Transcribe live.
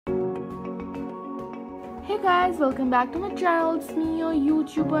Hey guys, welcome back to my channel. It's me, your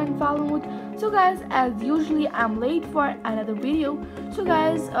YouTuber Anfal Mahmood. So guys, as usually I'm late for another video. So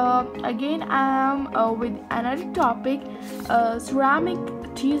guys, again I am with another topic, ceramic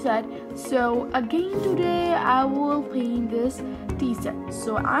tea set. So again today I will paint this tea set.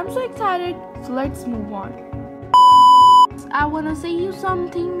 So I'm so excited. So let's move on. I wanna say you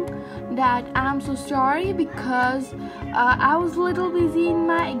something that I'm so sorry because I was a little busy in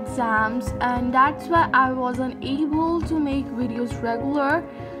my exams and that's why I wasn't able to make videos regular.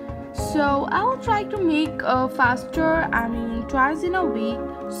 So I will try to make faster, twice in a week.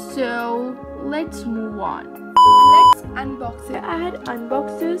 So let's move on. Let's unbox it. I had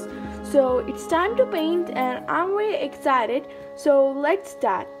unboxed this, so it's time to paint and I'm very excited. So let's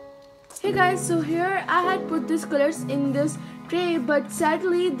start. Hey guys, so here I had put these colors in this tray, but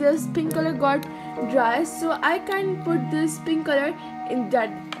sadly this pink color got dry, so I can't put this pink color in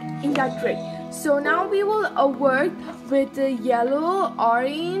that tray. So now we will work with yellow,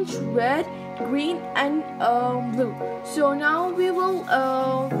 orange, red, green and blue. So now we will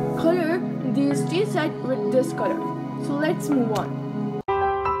color this tea set with this color. So let's move on.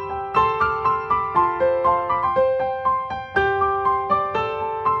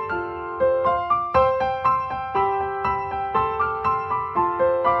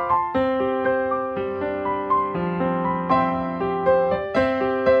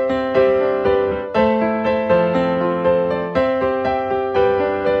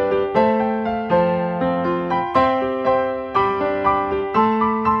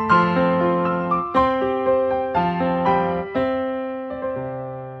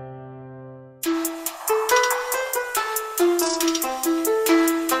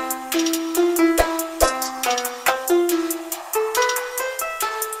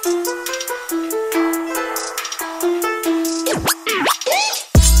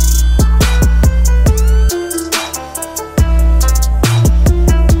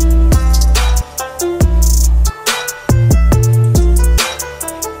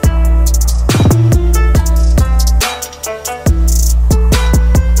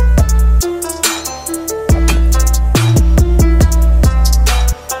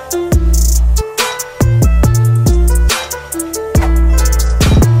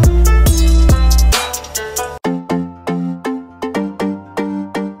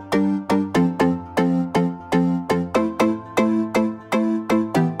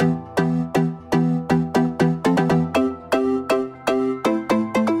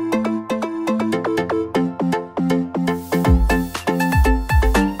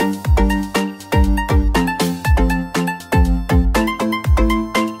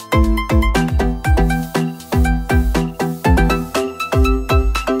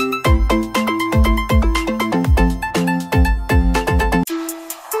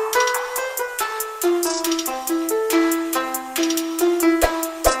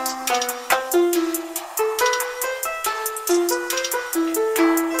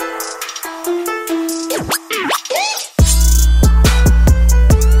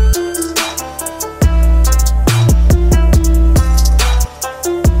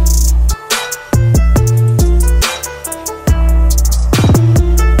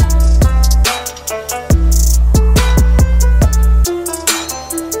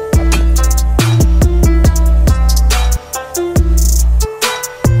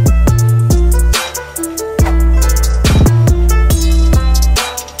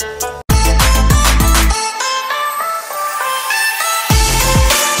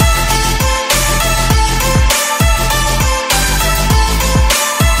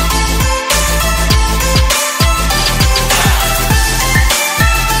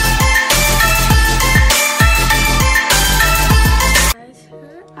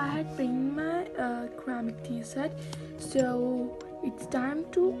 Ceramic tea set, so it's time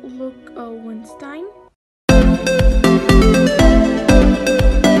to look once time. So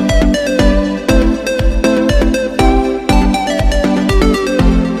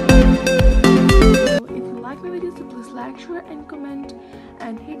if you like my videos, so please like, share and comment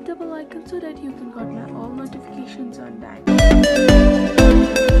and hit the bell icon so that you can get my all notifications on time.